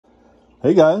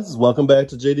Hey guys, welcome back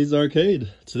to JD's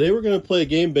Arcade. Today we're going to play a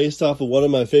game based off of one of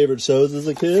my favorite shows as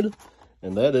a kid,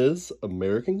 and that is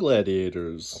American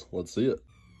Gladiators. Let's see it.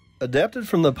 Adapted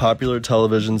from the popular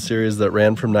television series that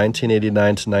ran from 1989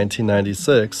 to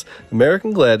 1996,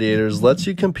 American Gladiators lets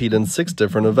you compete in 6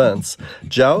 different events: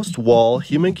 Joust, Wall,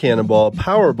 Human Cannonball,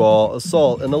 Powerball,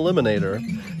 Assault, and Eliminator.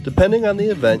 Depending on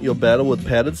the event, you'll battle with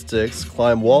padded sticks,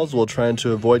 climb walls while trying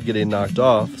to avoid getting knocked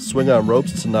off, swing on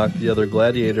ropes to knock the other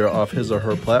gladiator off his or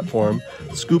her platform,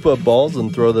 scoop up balls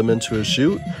and throw them into a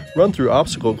chute, run through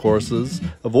obstacle courses,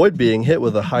 avoid being hit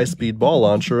with a high-speed ball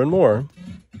launcher, and more.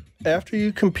 After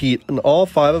you compete in all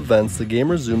 5 events, the game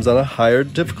resumes on a higher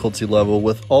difficulty level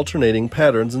with alternating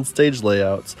patterns and stage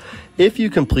layouts. If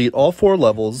you complete all 4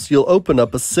 levels, you'll open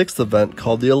up a 6th event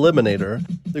called the Eliminator.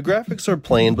 The graphics are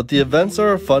plain, but the events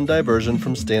are a fun diversion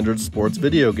from standard sports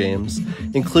video games.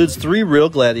 Includes 3 real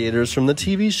gladiators from the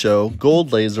TV show,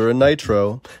 Gold Laser and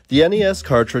Nitro. The NES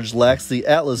cartridge lacks the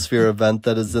Atmosphere event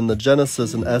that is in the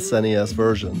Genesis and SNES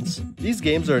versions. These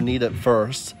games are neat at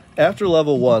first. After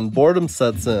level 1, boredom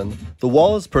sets in. The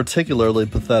wall is particularly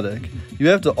pathetic. You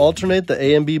have to alternate the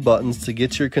A and B buttons to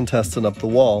get your contestant up the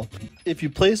wall. If you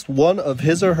place one of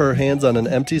his or her hands on an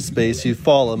empty space, you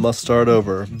fall and must start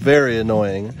over. Very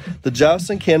annoying. The Joust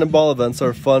and Cannonball events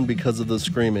are fun because of the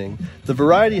screaming. The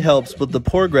variety helps, but the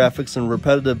poor graphics and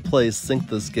repetitive plays sink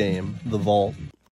this game. The Vault.